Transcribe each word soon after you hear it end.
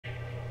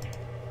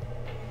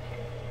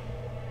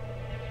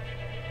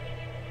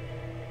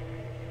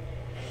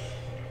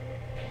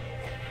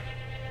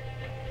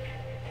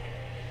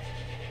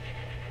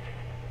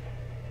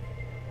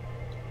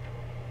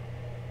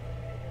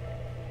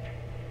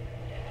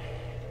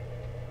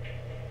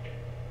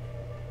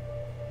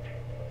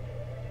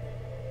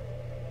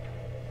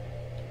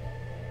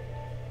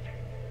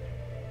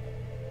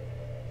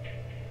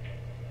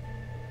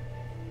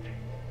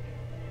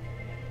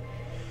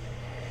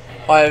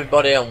Hi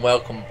everybody and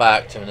welcome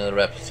back to another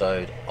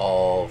episode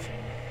of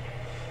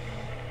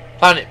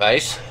Planet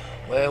Base,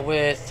 where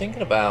we're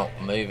thinking about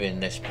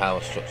moving this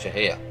power structure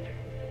here.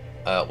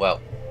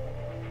 Well,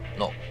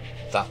 not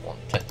that one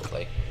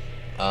technically,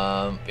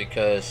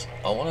 because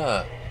I want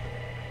to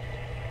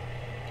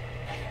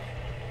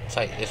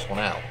take this one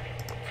out.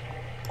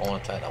 I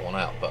want to take that one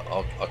out, but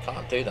I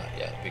can't do that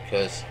yet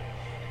because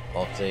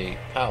of the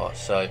power.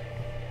 So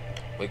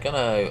we're going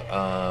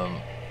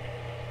to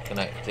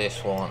connect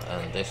this one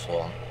and this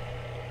one,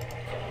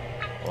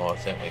 or I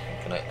think we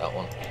can connect that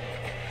one.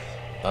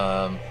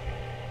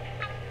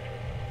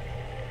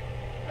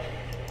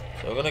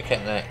 So we're going to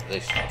connect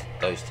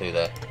those two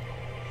there.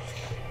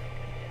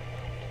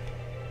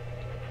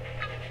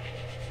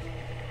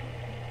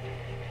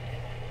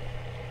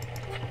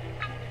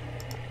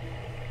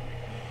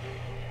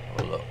 Have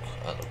a look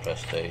at the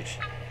Prestige.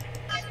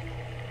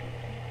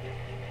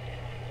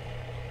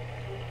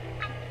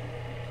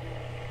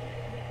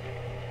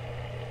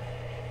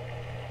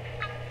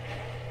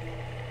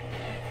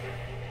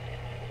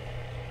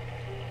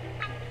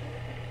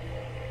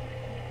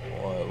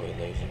 Why are we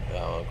losing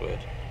power grid?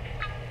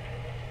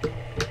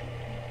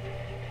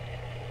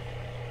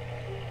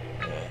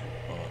 Yeah,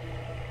 right.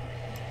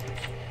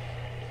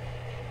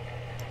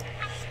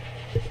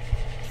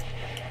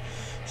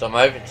 So I'm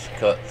hoping to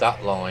cut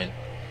that line.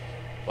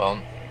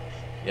 Well,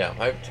 yeah, I'm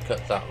hoping to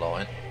cut that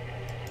line.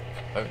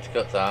 Hoping to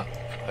cut that.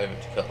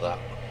 Hoping to cut that.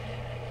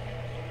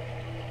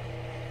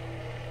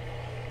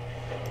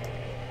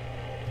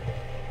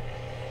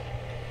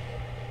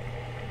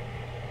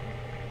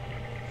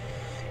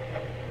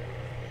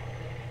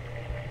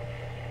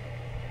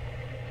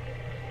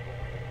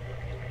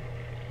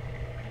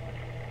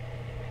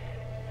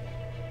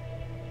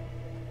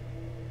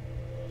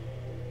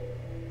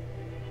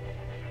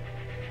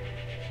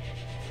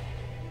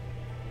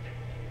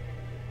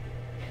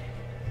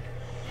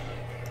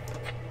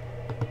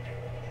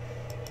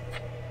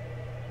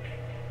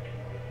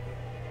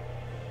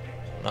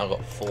 Now I've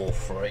got 4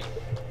 free.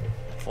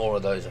 4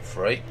 of those are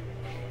free.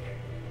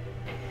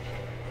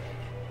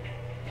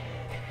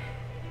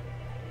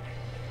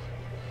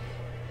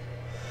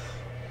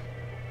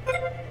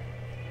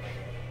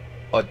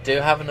 I do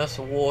have enough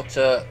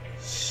water,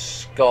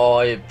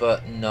 sky,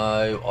 but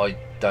no, I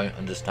don't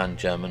understand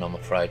German, I'm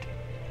afraid.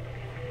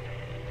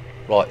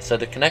 Right, so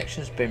the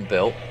connection's been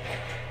built.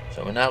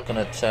 So we're now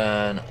going to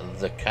turn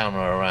the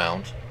camera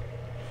around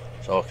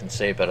so I can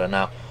see better.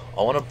 Now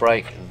I want to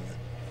break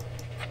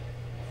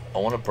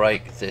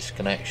this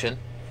connection,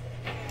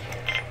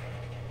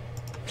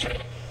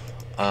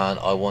 and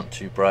I want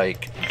to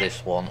break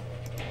this one.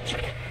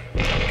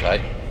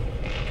 Okay.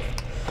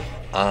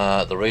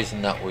 The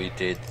reason that we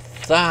did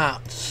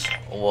that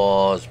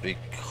was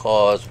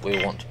because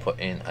we want to put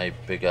in a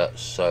bigger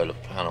solar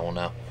panel.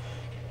 Now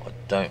I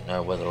don't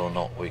know whether or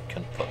not we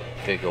can put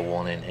a bigger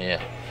one in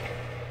here.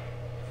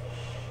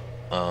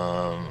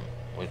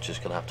 We're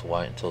just gonna have to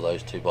wait until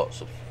those 2 bots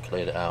have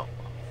cleared it out.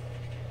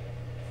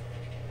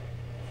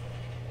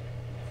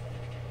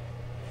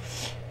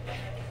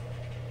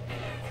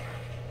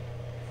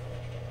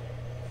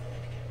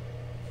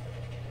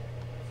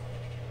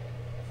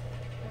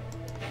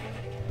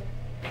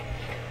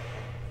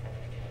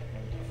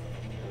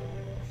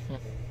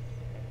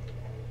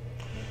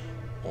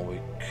 Or we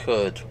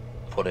could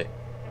put it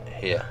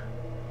here.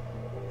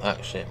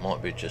 Actually, it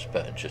might be just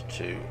better just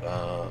to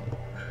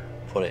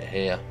put it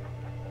here,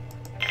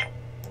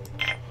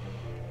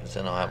 because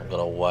then I haven't got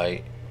to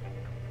wait.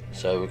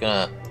 So we're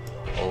gonna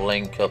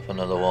link up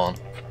another one.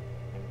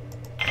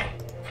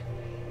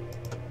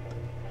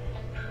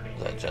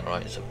 That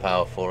generates some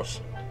power for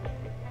us.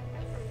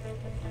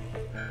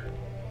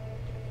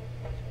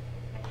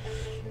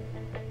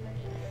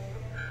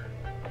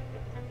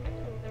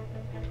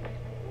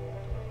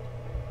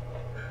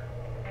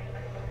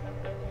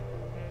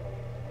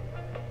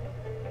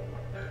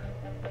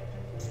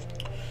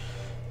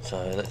 So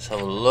let's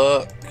have a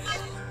look.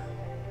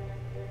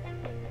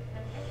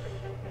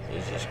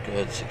 This is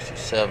good,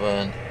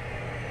 67.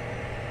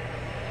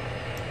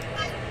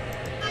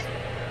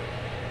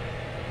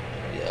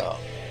 Yeah.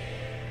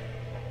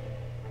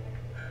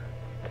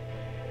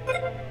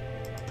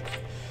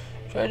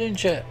 Trading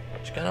chip.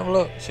 Just go and have a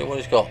look, see what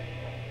he's got.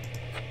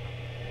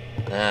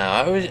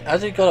 Now,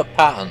 has he got a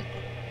pattern?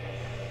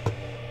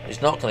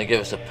 He's not going to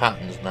give us the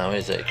patterns now,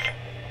 is he?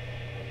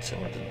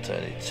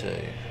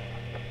 232.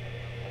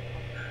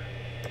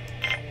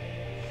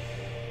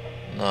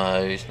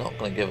 No, he's not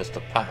going to give us the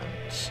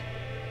patterns.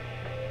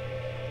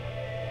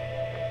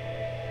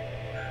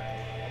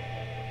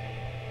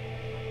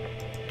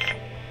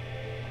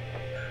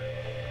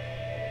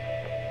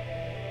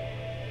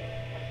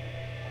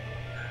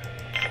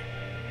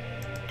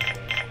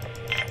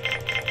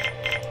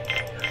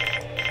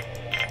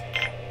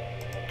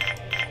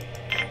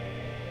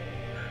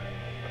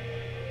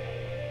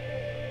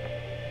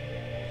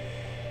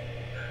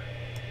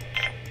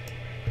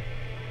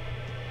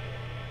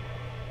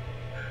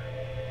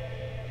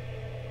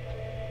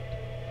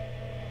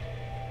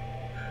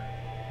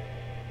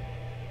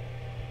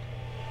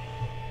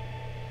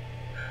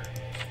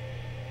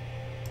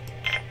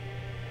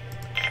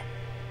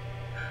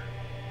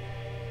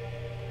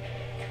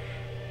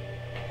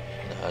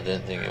 I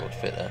didn't think it would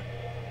fit there.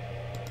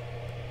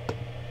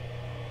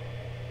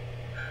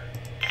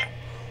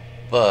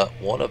 But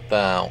what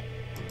about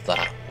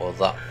that? Will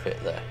that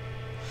fit there?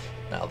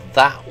 Now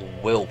that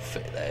will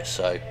fit there,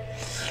 so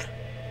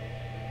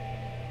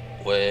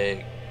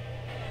we're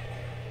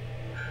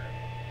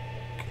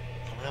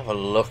gonna have a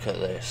look at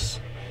this,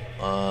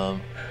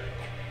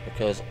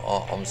 because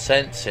I'm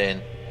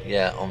sensing,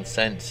 yeah, I'm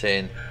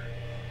sensing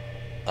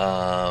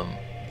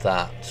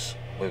that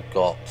we've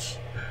got,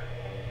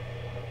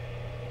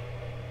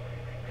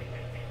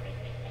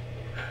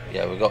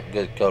 yeah, we've got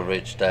good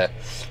coverage there.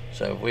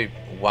 So if we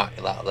whack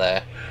that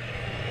there,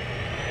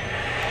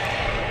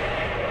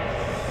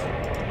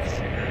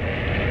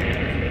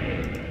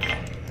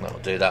 that'll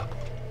do that,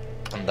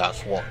 and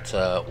that's what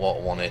I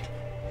wanted.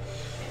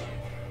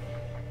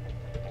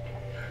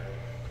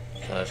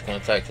 So it's going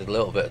to take us a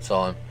little bit of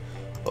time,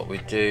 but we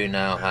do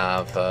now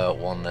have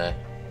one there.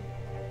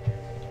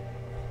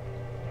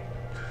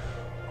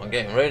 I'm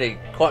getting really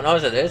quite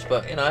nice at this,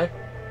 but you know,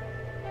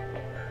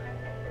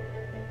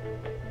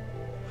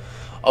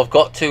 I've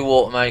got two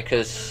water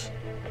makers.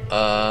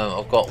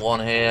 I've got one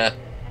here,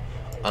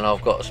 and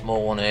I've got a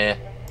small one here.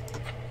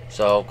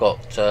 So I've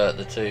got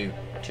the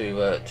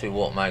two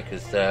water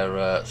makers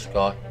there,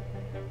 Sky.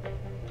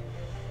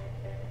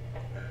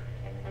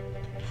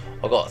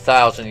 I've got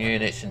 1,000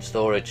 units in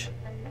storage.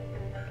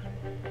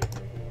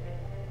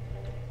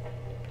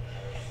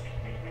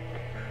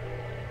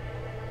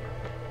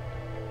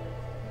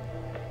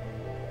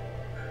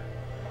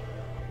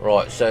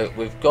 Right, so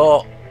we've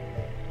got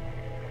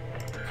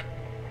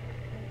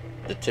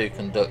the two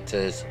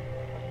conductors.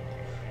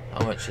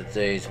 How much of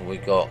these have we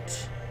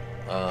got?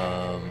 We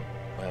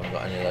haven't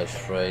got any of those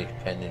three,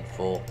 pending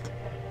 4.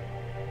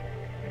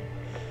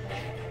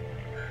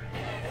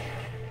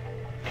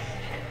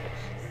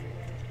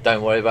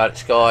 Don't worry about it,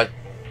 Sky.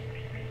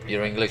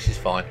 Your English is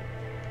fine.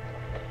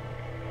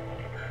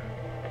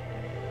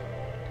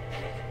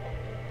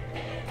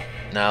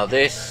 Now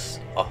this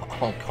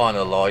I'm kind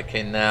of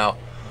liking now.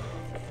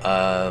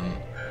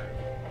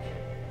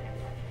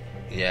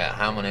 Yeah,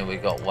 how many we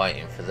got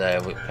waiting for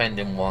there? We're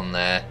pending 1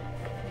 there.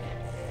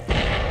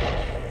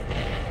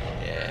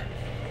 Yeah,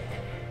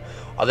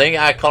 I think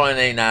our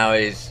colony now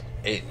is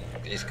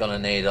it's gonna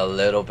need a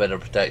little bit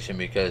of protection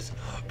because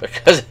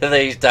of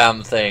these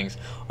damn things.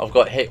 I've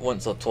got hit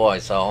once or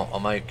twice, so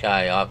I'm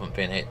okay. I haven't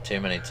been hit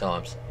too many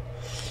times,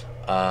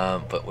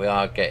 but we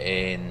are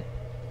getting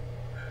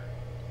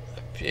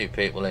a few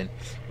people in.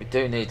 We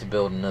do need to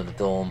build another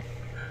dorm.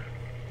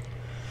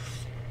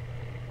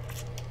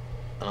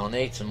 And I'll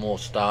need some more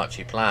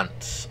starchy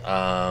plants.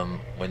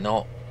 We're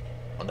not,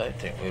 I don't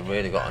think we've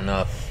really got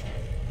enough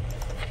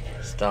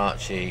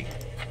starchy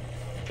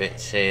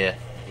bits here,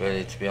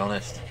 really, to be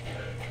honest.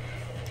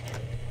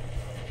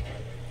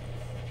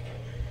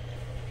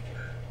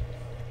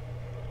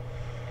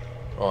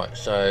 Right,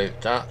 so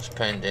that's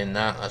pending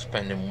that's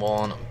pending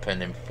 1 and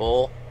pending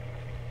 4.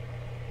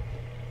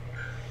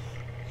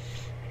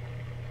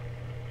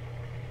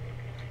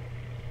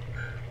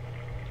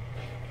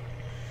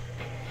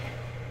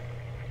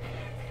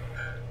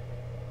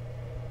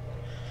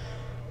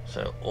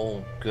 So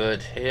all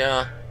good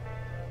here.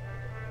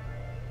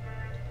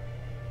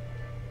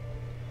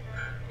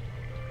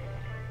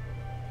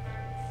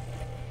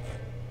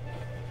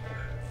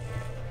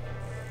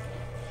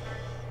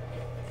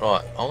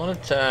 Right, I'm going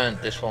to turn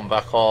this one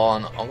back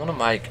on. I'm going to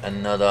make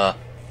another,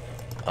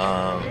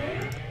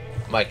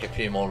 make a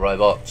few more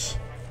robots.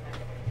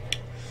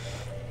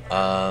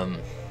 I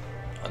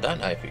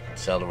don't know if you can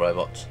sell the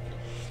robots.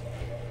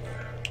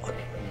 I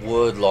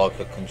would like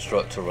a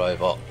constructor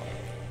robot.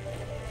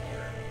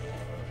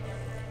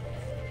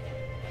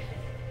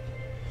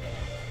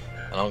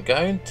 And I'm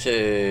going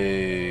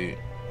to,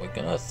 we're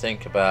going to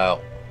think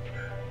about,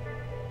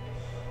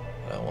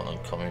 I don't want them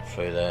coming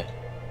through there.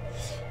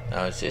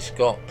 Now, has this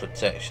got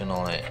protection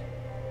on it?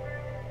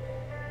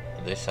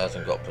 This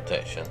hasn't got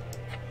protection.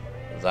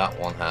 That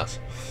one has.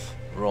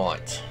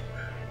 Right.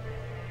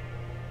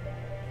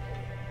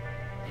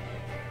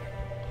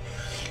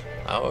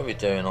 How are we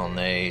doing on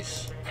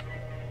these?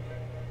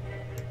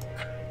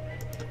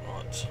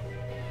 Right.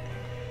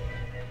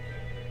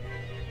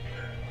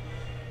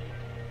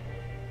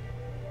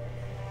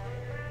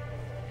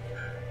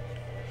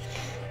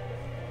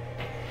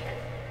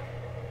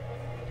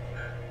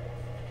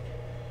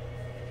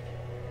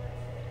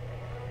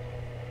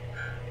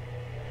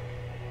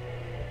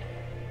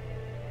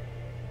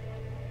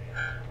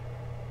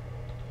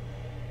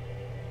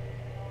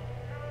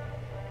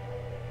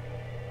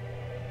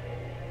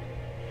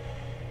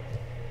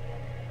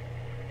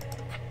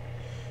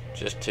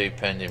 Just 2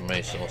 pending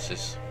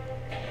resources.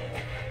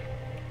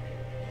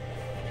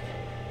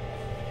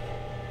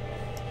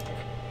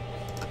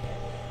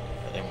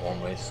 And then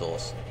 1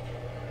 resource.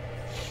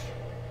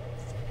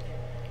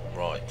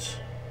 Right.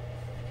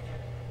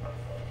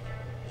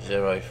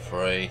 0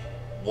 free,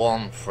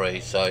 1 free,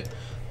 so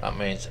that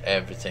means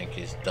everything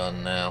is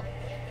done now.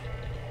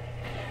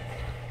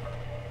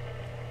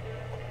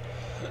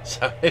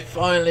 So we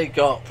finally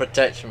got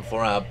protection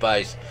for our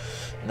base.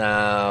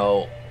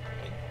 Now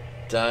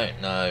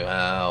don't know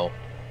how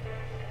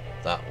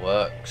that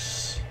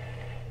works.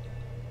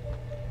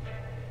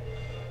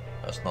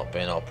 That's not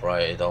being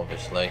operated,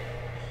 obviously.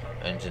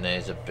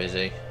 Engineers are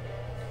busy.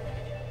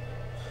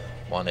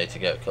 Might need to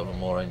get a couple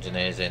more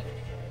engineers in.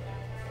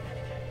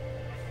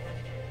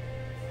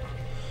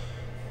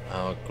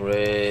 Our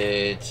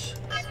grid.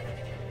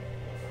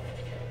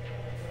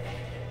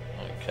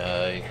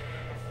 Okay.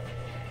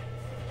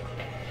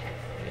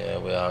 Yeah,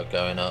 we are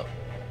going up.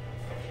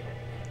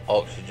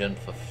 Oxygen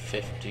for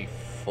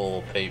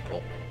 54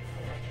 people.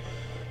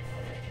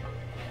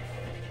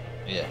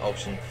 Yeah,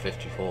 oxygen for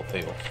 54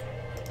 people.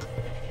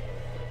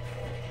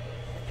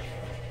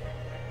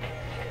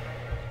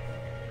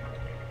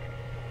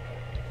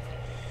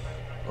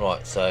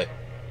 Right, so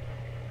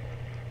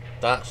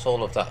that's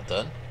all of that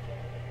done.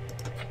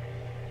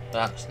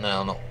 That's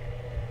now not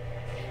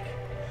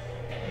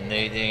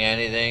needing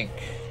anything.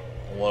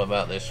 What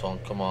about this one?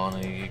 Come on,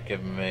 are you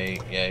giving me...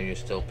 Yeah, you're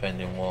still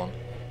pending one.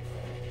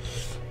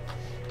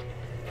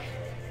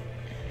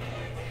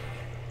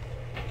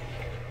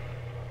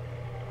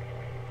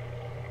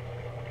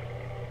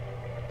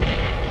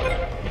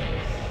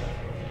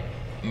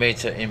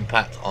 Meter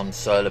impact on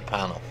solar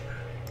panel.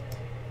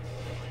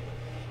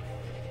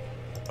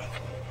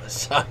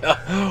 So,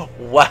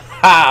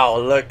 wow,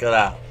 look at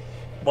that.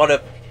 What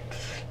a...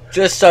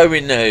 Just so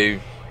we knew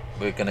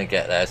we're going to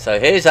get there. So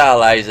here's our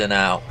laser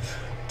now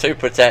to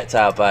protect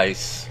our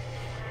base,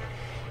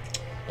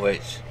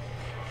 which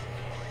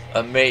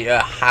a meter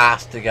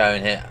has to go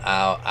and hit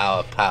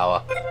our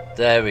power.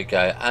 There we go.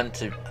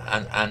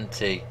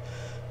 Anti-meteor.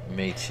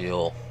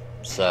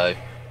 So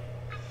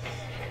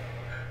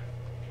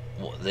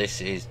what this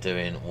is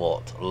doing,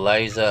 what?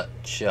 Laser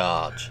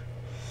charge.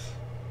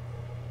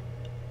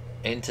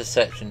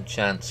 Interception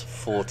chance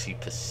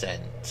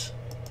 40%.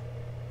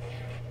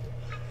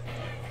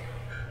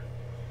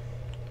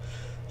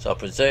 So I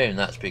presume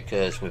that's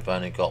because we've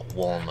only got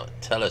one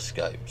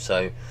telescope.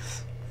 So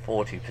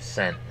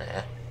 40%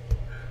 there.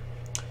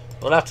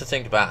 We'll have to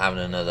think about having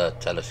another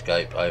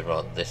telescope over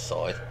on this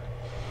side.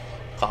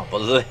 Can't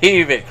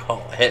believe it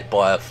got hit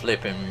by a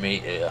flipping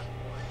meteor.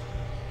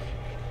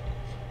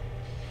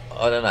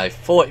 I don't know.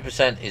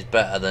 40% is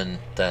better than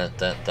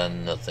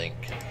nothing.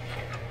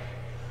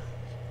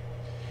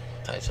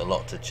 Takes a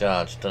lot to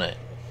charge, doesn't it?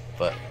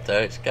 But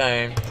there it's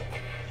going.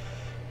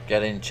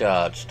 Getting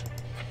charged.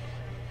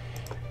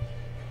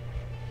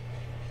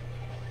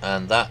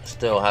 And that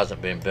still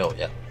hasn't been built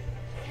yet.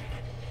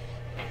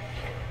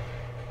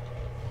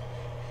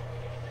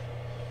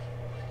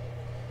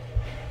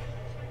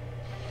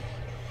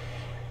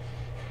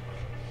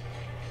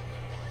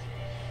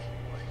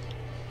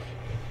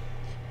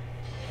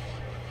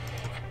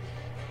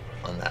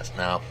 And that's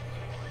now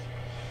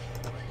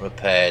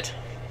repaired.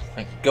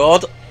 Thank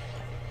God.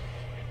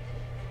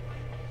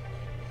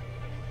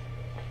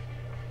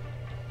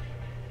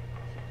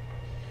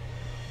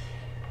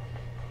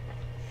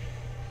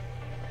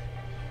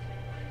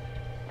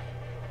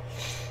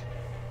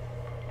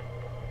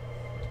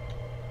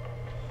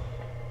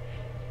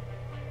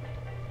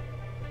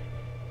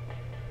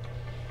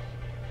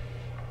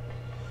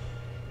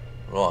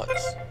 Right.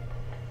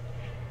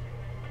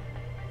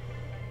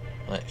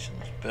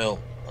 Connections built.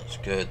 That's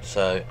good.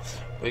 So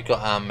we've got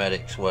our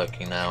medics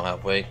working now,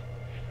 have we?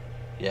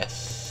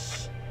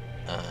 Yes.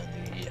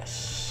 And yes.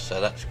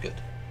 So that's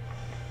good.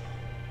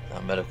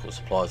 Our medical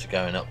supplies are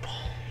going up.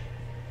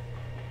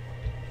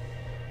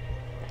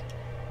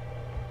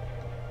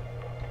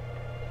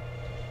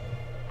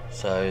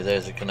 So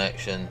there's a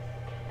connection.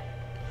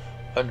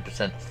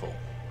 100% full.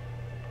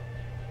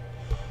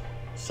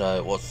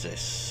 So what's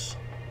this?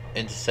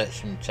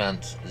 Intersection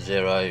chance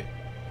 0,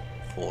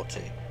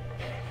 40.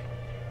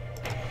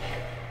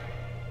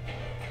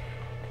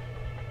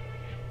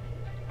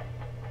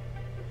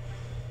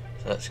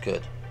 So that's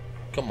good.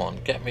 Come on,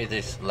 get me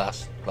this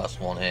last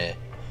one here.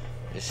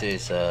 This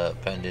is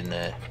pending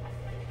there.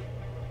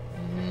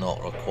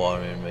 Not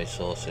requiring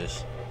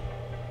resources.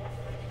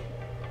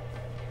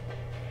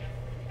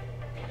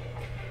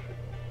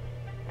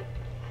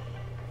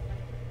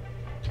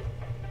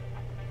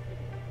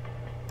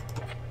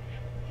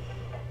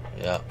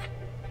 Yeah.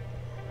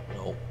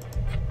 Nope.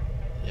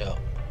 Yeah.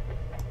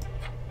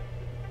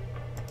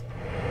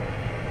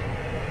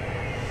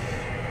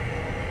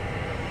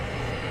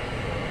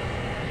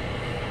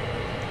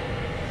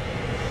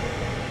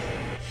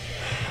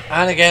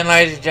 And again,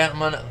 ladies and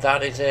gentlemen,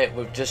 that is it.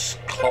 We've just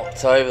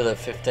clocked over the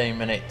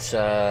 15-minute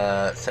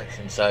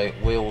section, so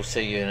we will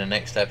see you in the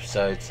next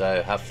episode.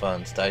 So have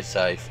fun, stay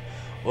safe.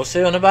 We'll see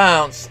you on the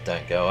bounce.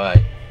 Don't go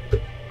away.